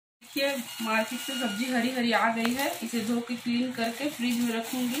देखिए मार्केट से सब्जी हरी हरी आ गई है। इसे धो के क्लीन करके फ्रिज में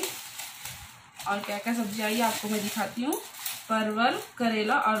रखूंगी। और क्या क्या सब्जी आई है आपको मैं दिखाती हूँ। परवल,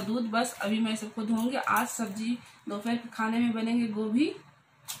 करेला और दूध। बस अभी मैं सबको धोऊंगी। आज सब्जी दोपहर के खाने में बनेंगे गोभी।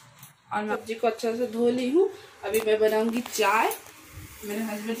 और मैं सब्जी को अच्छे से धो ली हूँ। अभी मैं बनाऊंगी चाय। मेरे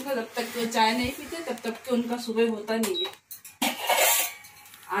हस्बैंड को जब तक वो चाय नहीं पीते तब तक के उनका सुबह होता नहीं है।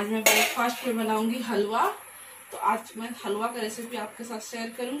 आज मैं ब्रेकफास्ट में बनाऊंगी हलवा। तो आज मैं हलवा का रेसिपी आपके साथ शेयर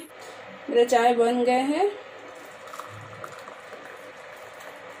करूंगी। मेरे चाय बन गए हैं।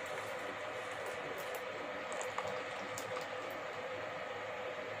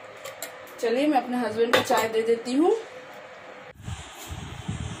 चलिए मैं अपने हस्बैंड को चाय दे देती हूँ।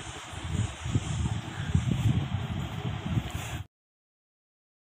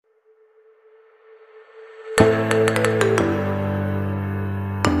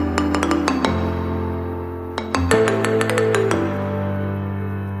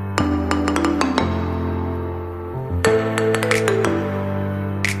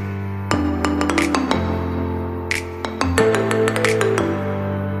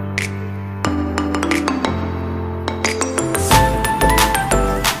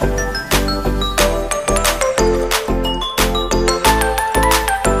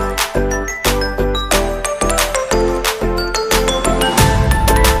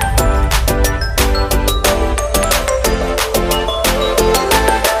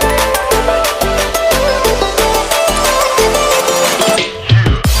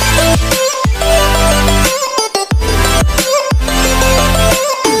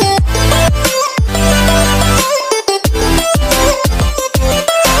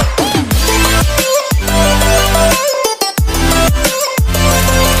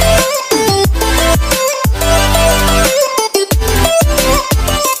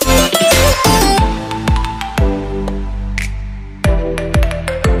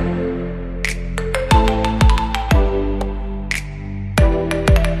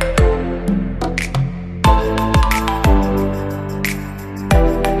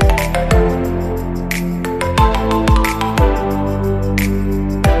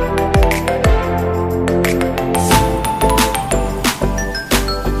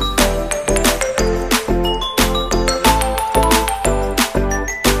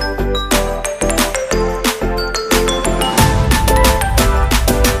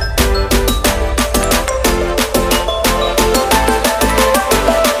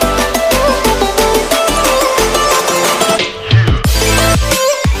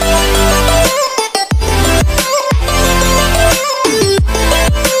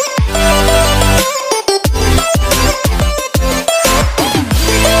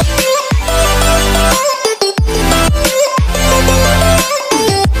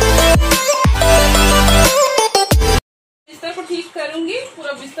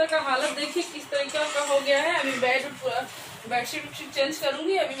 बेडशीट चेंज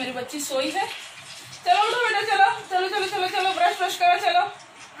करूंगी। अभी मेरी बच्ची सोई है। चलो उठो बेटा, चलो चलो चलो चलो चलो, ब्रश करो, चलो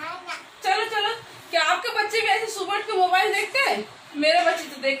चलो चलो। क्या आपके बच्चे भी ऐसे सुबह उठ के मोबाइल देखते हैं? मेरे बच्चे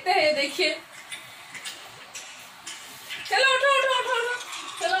तो देखते हैं। ये देखिए, चलो उठो उठो उठो उठो।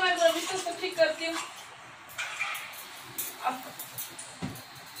 चलो मैं बिस्तर सब ठीक करती हूँ।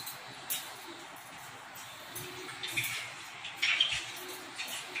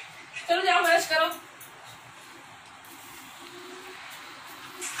 चलो जाओ ब्रश करो।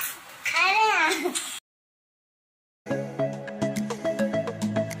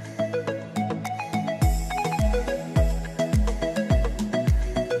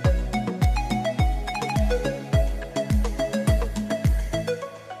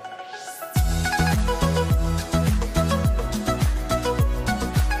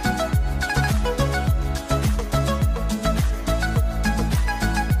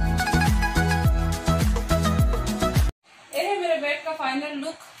 Final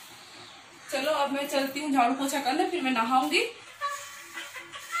look. चलो अब मैं चलती हूँ झाड़ू पोछा करने, फिर मैं नहाऊंगी।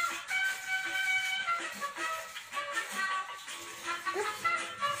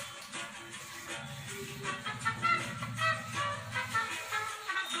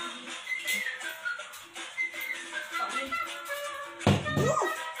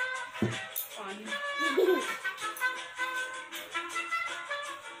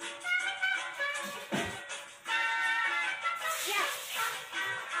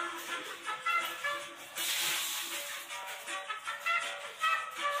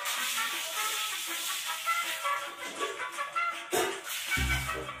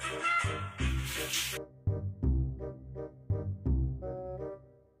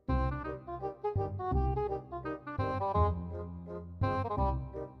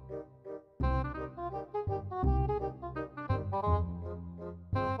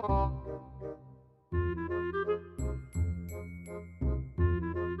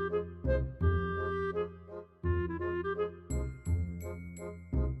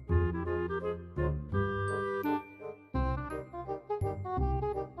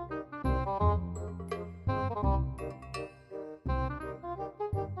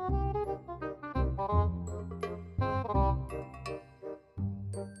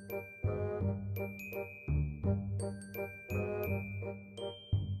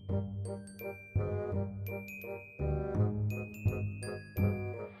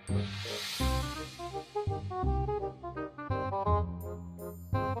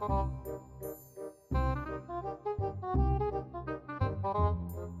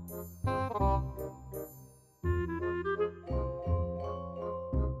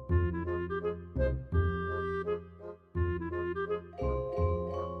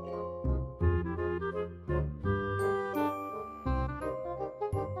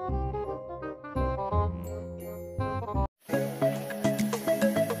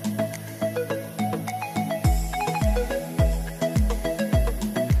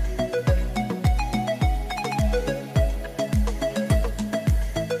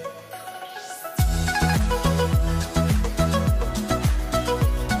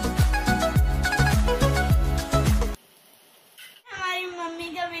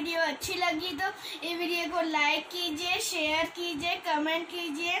 शेयर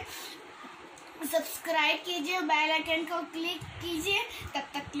कीजिए, सब्सक्राइब कीजिए, बेल आइकन को क्लिक कीजिए। तब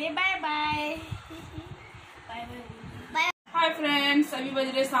तक के लिए बाय बाय। हाय फ्रेंड्स, अभी बज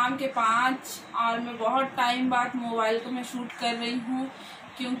रहे शाम के 5 और मैं बहुत टाइम बाद मोबाइल को मैं शूट कर रही हूँ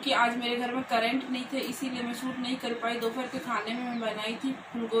क्योंकि आज मेरे घर में करंट नहीं थे, इसीलिए मैं शूट नहीं कर पाई। दोपहर के खाने में मैं बनाई थी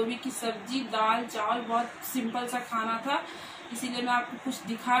फूलगोभी की सब्जी, दाल चावल, बहुत सिंपल सा खाना था, इसीलिए मैं आपको कुछ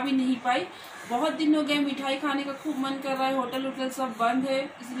दिखा भी नहीं पाई। बहुत दिन हो गए, मिठाई खाने का खूब मन कर रहा है, होटल वोटल सब बंद है,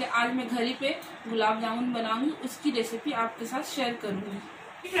 इसलिए आज मैं घर ही पे गुलाब जामुन बनाऊंगी, उसकी रेसिपी आपके साथ शेयर करूंगी।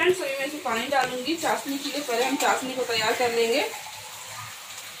 फ्रेंड्स, अभी मैं इसमें पानी डालूंगी चाशनी के लिए। पहले हम चाशनी को तैयार कर लेंगे।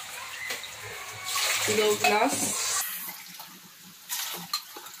 2 गिलास,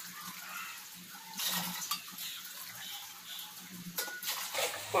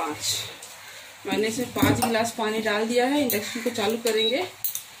 5, मैंने इसमें 5 गिलास पानी डाल दिया है। इंडक्शन को चालू करेंगे,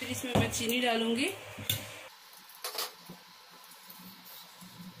 फिर इसमें मैं चीनी डालूंगी।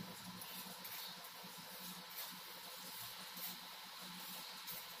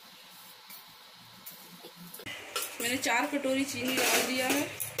 मैंने 4 कटोरी चीनी डाल दिया है।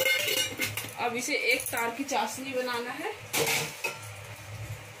 अब इसे 1 तार की चाशनी बनाना है।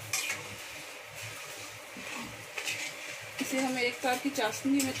 इसे हमें 1 तार की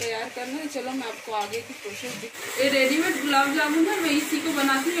चाशनी में तैयार करना है। चलो मैं आपको आगे की प्रोसेस दिखाती हूँ। ये रेडीमेड गुलाब जामुन है, मैं इसी को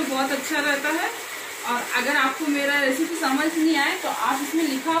बनाती हूँ, बहुत अच्छा रहता है। और अगर आपको मेरा रेसिपी समझ नहीं आए तो आप इसमें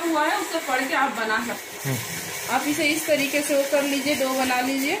लिखा हुआ है, उसे पढ़ के आप बना सकते हैं। आप इसे इस तरीके से वो कर लीजिए, डो बना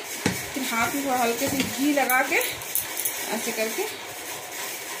लीजिए, फिर हाथ में हल्के से घी लगा के ऐसे करके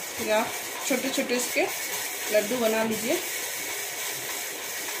फिर आप छोटे छोटे इसके लड्डू बना लीजिए।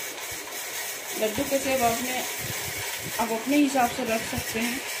 लड्डू के सेब आप अपने हिसाब से रख सकते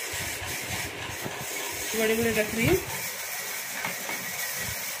हैं, बड़े बड़े रख रही हैं।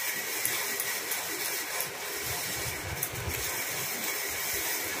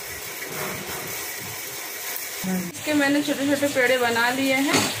 इसके मैंने छोटे छोटे पेड़े बना लिए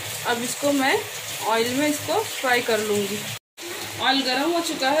हैं। अब इसको मैं ऑयल में इसको फ्राई कर लूंगी। ऑयल गर्म हो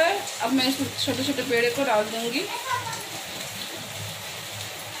चुका है, अब मैं इसमें छोटे छोटे पेड़े को डाल दूंगी।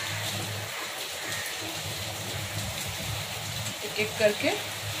 एक एक करके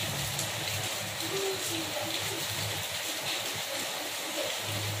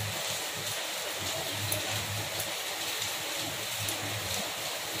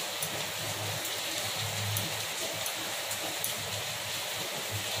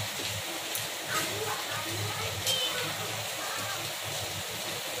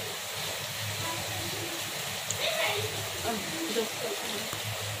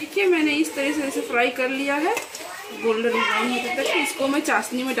देखिए, मैंने इस तरह से इसे फ्राई कर लिया है गोल्डन ब्राउन होने तक। इसको मैं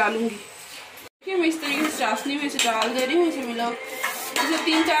चाशनी में डालूंगी। देखिए, मैं इस तरीके से चाशनी में इसे डाल दे रही हूँ। इसे मिला इसे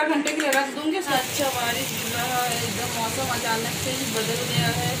 3-4 घंटे के लिए रख दूंगी। अच्छा बारिश हो रहा है, एकदम मौसम अचानक से ही बदल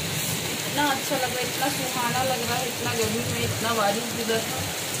गया है। इतना अच्छा लग रहा है, इतना सुहाना लग रहा है, इतना गर्मी में इतना बारिश गुजर।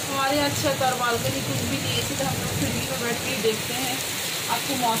 हमारे यहाँ छत और बालकनी कुछ भी नहीं है, इसलिए हम लोग खिड़की में बैठ के देखते हैं।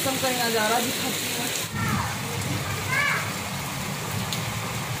 आपको मौसम का नज़ारा दिखाती हूँ।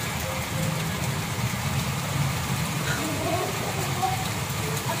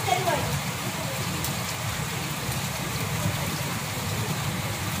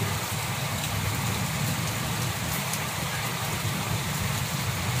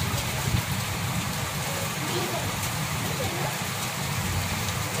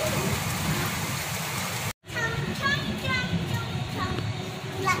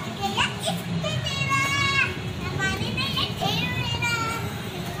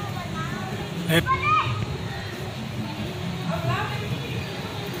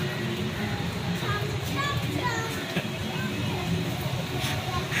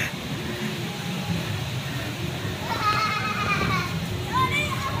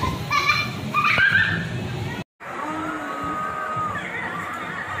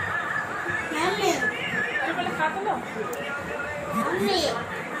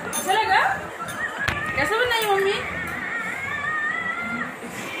 अच्छा लगा? कैसा बनाई मम्मी?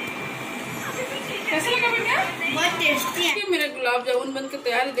 कैसा लगा बेटा? बहुत टेस्टी है। मेरे गुलाब जामुन बनकर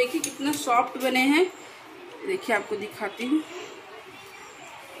तैयार है। देखिए कितना सॉफ्ट बने हैं। देखिए आपको दिखाती हूँ।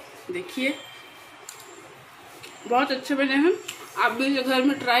 देखिए बहुत अच्छे बने हैं। आप भी घर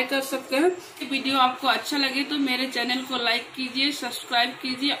में ट्राई कर सकते हैं। वीडियो आपको अच्छा लगे तो मेरे चैनल को लाइक कीजिए, सब्सक्राइब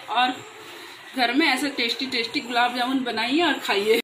कीजिए और घर में ऐसे टेस्टी टेस्टी गुलाब जामुन बनाइए और खाइए।